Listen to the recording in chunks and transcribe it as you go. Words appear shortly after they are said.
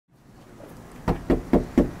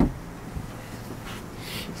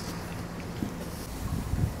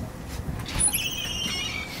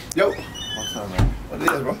Yo. What's up, man? What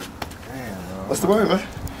it is, bro? Damn, bro. What's the word, man?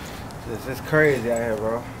 It's crazy out here,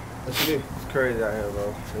 bro. What you do? It's crazy out here,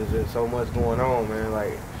 bro. There's just so much going on, man.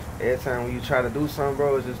 Like, every time when you try to do something,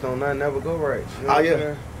 bro, it's just nothing ever go right. You know what I'm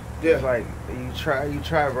saying? Yeah. It's like, you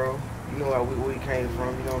try, bro. You know where we came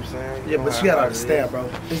from, you know what I'm saying? Yeah, but you gotta understand, bro.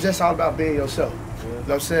 It's just all about being yourself. You know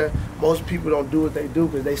what I'm saying? Most people don't do what they do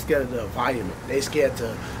because they scared of the environment. They scared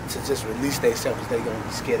to just release themselves because they gonna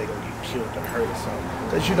be scared they're gonna get killed or hurt or something.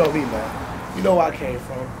 Because you know me, man. You know where I came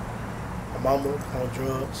from. My mama on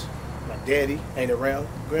drugs. My daddy ain't around.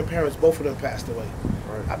 Grandparents, both of them passed away.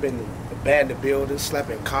 Right. I've been abandoned buildings, slept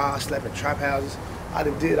in cars, slept in trap houses. I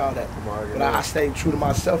done did all that. But I stayed true to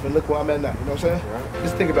myself and look where I'm at now. You know what I'm saying? Right.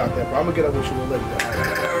 Just think about that, bro. I'm gonna get up with you in a little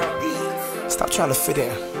bit. Stop trying to fit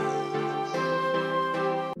in.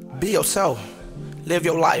 Be yourself. Live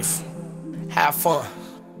your life. Have fun.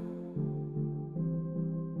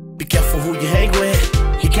 Be careful who you hang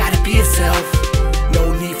with. You gotta be yourself.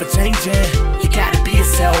 No need for changing. You gotta be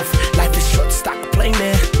yourself. Life is short, stop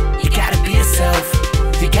complaining. You gotta be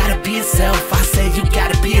yourself. You gotta be yourself. I say you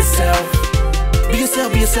gotta be yourself. Be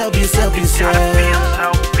yourself, be yourself, be yourself, be yourself.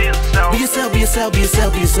 Be yourself, be yourself, be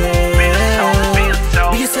yourself, be yourself.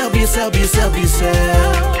 Be yourself, be yourself, be yourself, be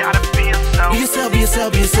yourself. Be yourself, be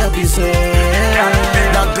yourself, be yourself, be yourself.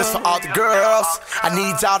 Now this for all the girls, I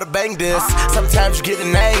need y'all to bang this. Sometimes you get a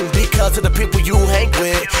name because of the people you hang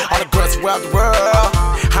with. All the girls around the world,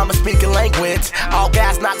 I'ma speak a language. All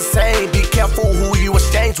guys not the same, be careful who you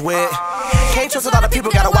exchange with. Can't trust a lot of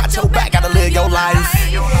people, gotta watch your back, gotta live your life.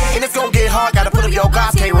 And it's gonna get hard, gotta put up your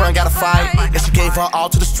guards, can't run, gotta fight. And she gave her all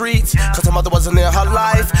to the streets, cause her mother wasn't in her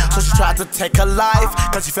life. So she tried to take her life,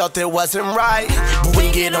 cause she felt it wasn't right. But when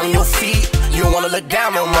you get on your feet, you don't wanna look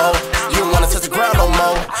down no more. You don't wanna touch the ground no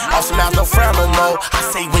more. Also mouth no frown no more. I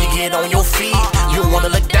say when you get on your feet, you don't wanna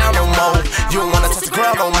look down no more. You don't wanna touch the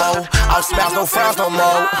ground no more. Also mouth no frowns no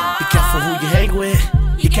more. Be careful who you hang with.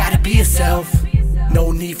 You gotta be yourself.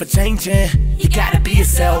 No need for changing. You gotta be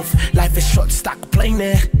yourself. Life is short, stop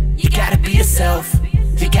complaining. You gotta be yourself.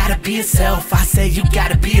 You gotta be yourself. I say you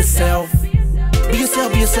gotta be yourself. Be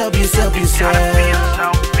yourself, be yourself, be yourself, be yourself.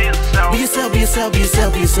 Be yourself, be yourself, be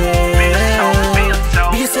yourself, be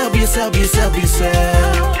yourself. Be yourself, be yourself, be yourself, be yourself.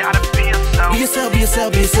 Be yourself, be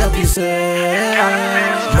yourself, be yourself, be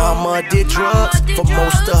yourself. Mama did drugs for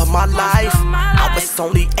most of my life. I was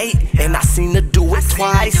only 8 and I seen her do it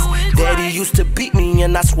twice. Daddy used to beat me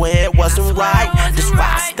and I swear it wasn't right. That's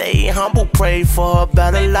why I stay humble, pray for a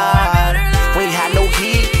better life. We ain't had no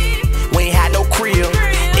heat, we ain't had no crib.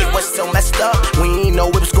 It was so messed up, we ain't know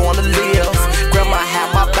it was gonna live. Grandma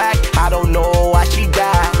had my back, I don't know why she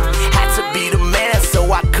died. Had to be the man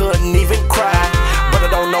so I couldn't even cry. But I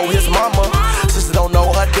don't know his mama, sister don't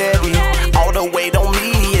know her daddy. All the weight on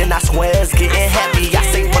me and I swear it's getting heavy. I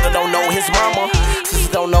say but I don't know his mama,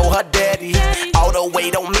 sister don't know her daddy. All the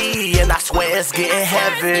weight on me and I swear it's getting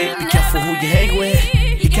heavy. Be careful who you hang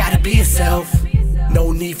with. You gotta be yourself.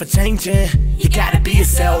 No need for changing. You gotta be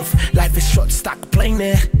yourself. Life is short, stop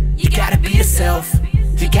complaining. You gotta be yourself.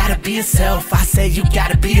 You gotta be yourself. I say you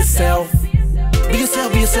gotta be yourself. Be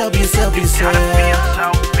yourself, be yourself, be yourself, be yourself.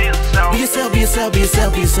 Be yourself, be yourself, be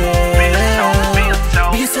yourself, be yourself.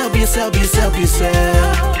 Be yourself, be yourself, be yourself, be yourself.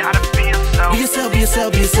 Be yourself, be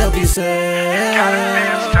yourself, be yourself, be yourself.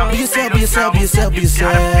 Be yourself, be yourself, be yourself, be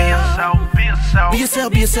yourself. Be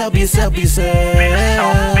yourself, be yourself, be yourself, be yourself.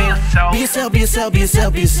 Be yourself, be yourself, be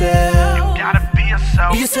yourself, be yourself. Gotta be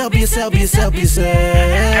yourself. Be yourself, be yourself, be yourself, be yourself.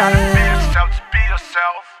 Gotta be yourself, just be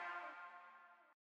yourself.